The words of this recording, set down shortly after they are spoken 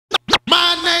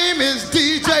is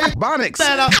DJ Bonics.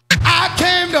 I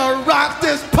came to rock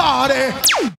this party.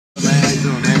 Man, how you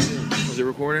doing, man? Was it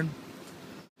recording?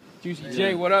 Juicy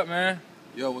J, what up, man?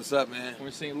 Yo, what's up, man? We're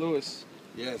in St. Louis.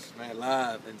 Yes, man,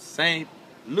 live in St.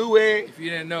 Louis. If you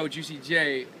didn't know, Juicy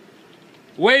J,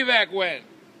 way back when.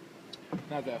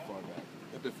 Not that far back.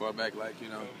 A bit far back, like, you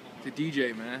know. The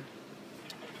DJ, man.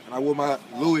 And I wore my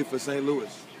Louis for St. Louis.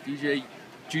 DJ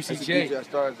Juicy As a J. DJ, I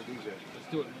started as a DJ.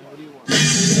 Let's do it, man. What do you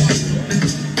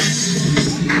want?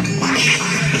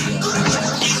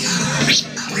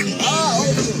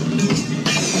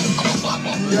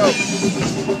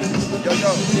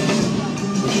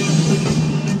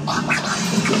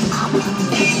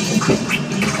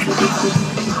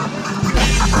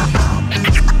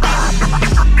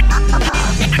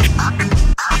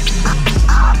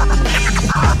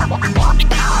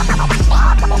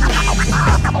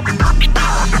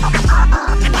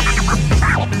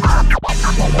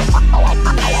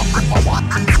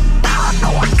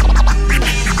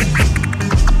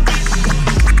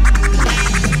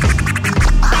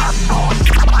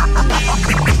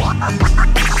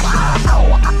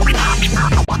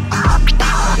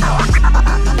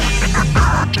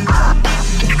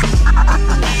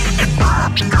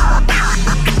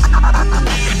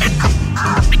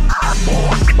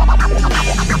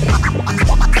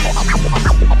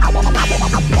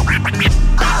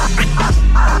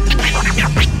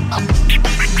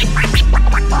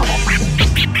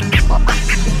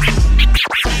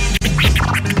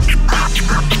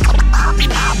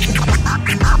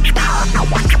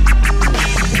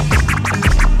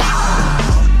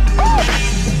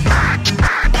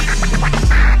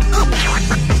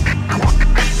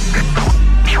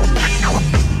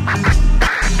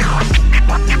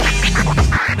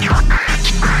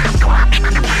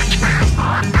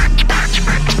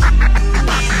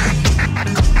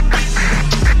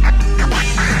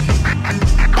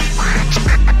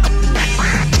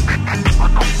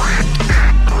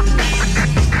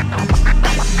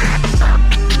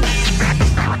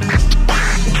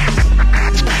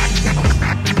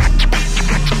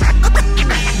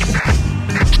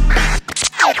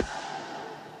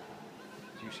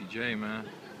 Juicy J, man.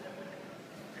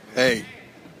 Hey,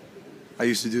 I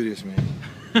used to do this,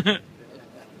 man.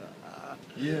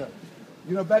 Yeah.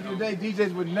 You know, back in the day,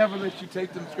 DJs would never let you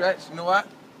take them scratch. You know why?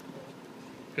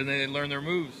 Because they learn their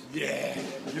moves. Yeah.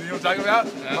 You know what I'm talking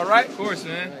about? All right? Of course,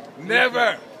 man. Never.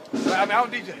 I mean, I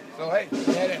don't DJ. So, hey,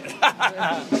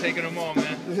 Taking them all,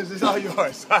 man. this is all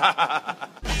yours.